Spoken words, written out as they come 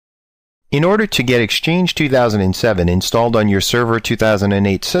In order to get Exchange 2007 installed on your Server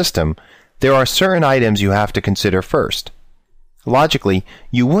 2008 system, there are certain items you have to consider first. Logically,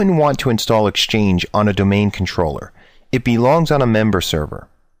 you wouldn't want to install Exchange on a domain controller. It belongs on a member server.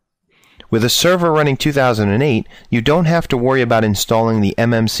 With a server running 2008, you don't have to worry about installing the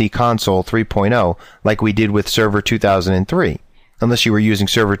MMC Console 3.0 like we did with Server 2003, unless you were using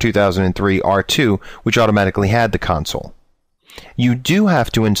Server 2003 R2, which automatically had the console. You do have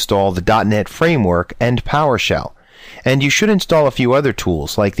to install the .NET Framework and PowerShell, and you should install a few other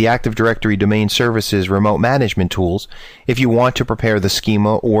tools like the Active Directory Domain Services remote management tools if you want to prepare the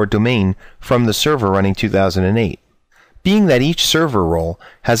schema or domain from the server running 2008. Being that each server role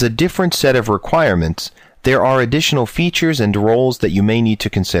has a different set of requirements, there are additional features and roles that you may need to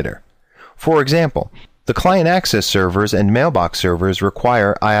consider. For example, the client access servers and mailbox servers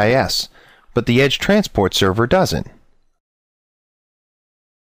require IIS, but the Edge Transport server doesn't.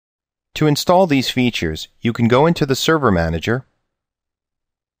 To install these features, you can go into the Server Manager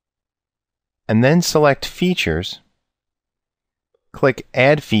and then select Features, click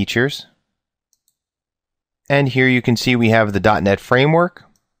Add Features, and here you can see we have the .NET Framework.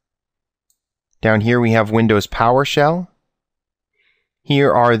 Down here we have Windows PowerShell.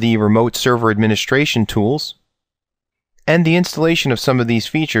 Here are the remote server administration tools. And the installation of some of these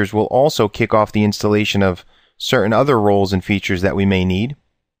features will also kick off the installation of certain other roles and features that we may need.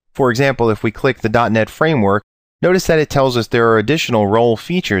 For example, if we click the .NET Framework, notice that it tells us there are additional role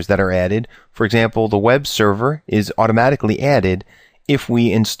features that are added. For example, the web server is automatically added if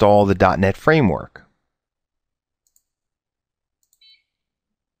we install the .NET Framework.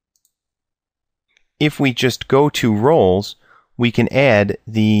 If we just go to roles, we can add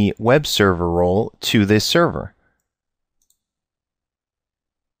the web server role to this server.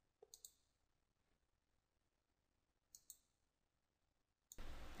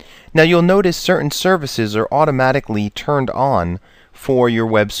 Now you'll notice certain services are automatically turned on for your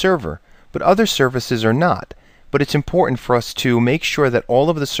web server, but other services are not. But it's important for us to make sure that all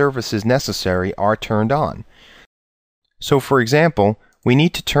of the services necessary are turned on. So for example, we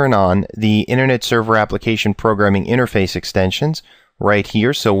need to turn on the Internet Server Application Programming Interface extensions right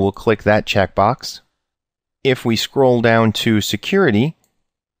here, so we'll click that checkbox. If we scroll down to Security,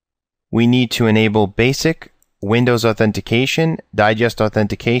 we need to enable Basic Windows Authentication, Digest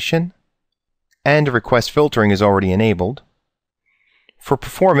Authentication, and Request Filtering is already enabled. For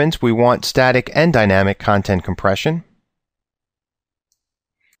performance, we want static and dynamic content compression.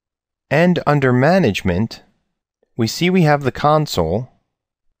 And under Management, we see we have the console.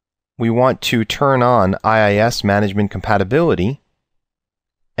 We want to turn on IIS management compatibility,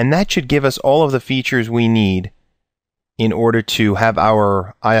 and that should give us all of the features we need in order to have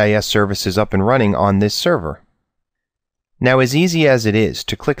our IIS services up and running on this server. Now, as easy as it is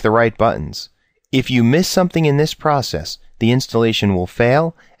to click the right buttons, if you miss something in this process, the installation will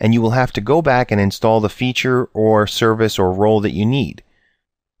fail and you will have to go back and install the feature or service or role that you need.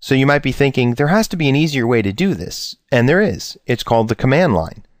 So you might be thinking, there has to be an easier way to do this, and there is. It's called the command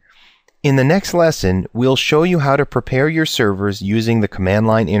line. In the next lesson, we'll show you how to prepare your servers using the command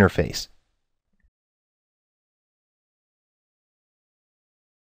line interface.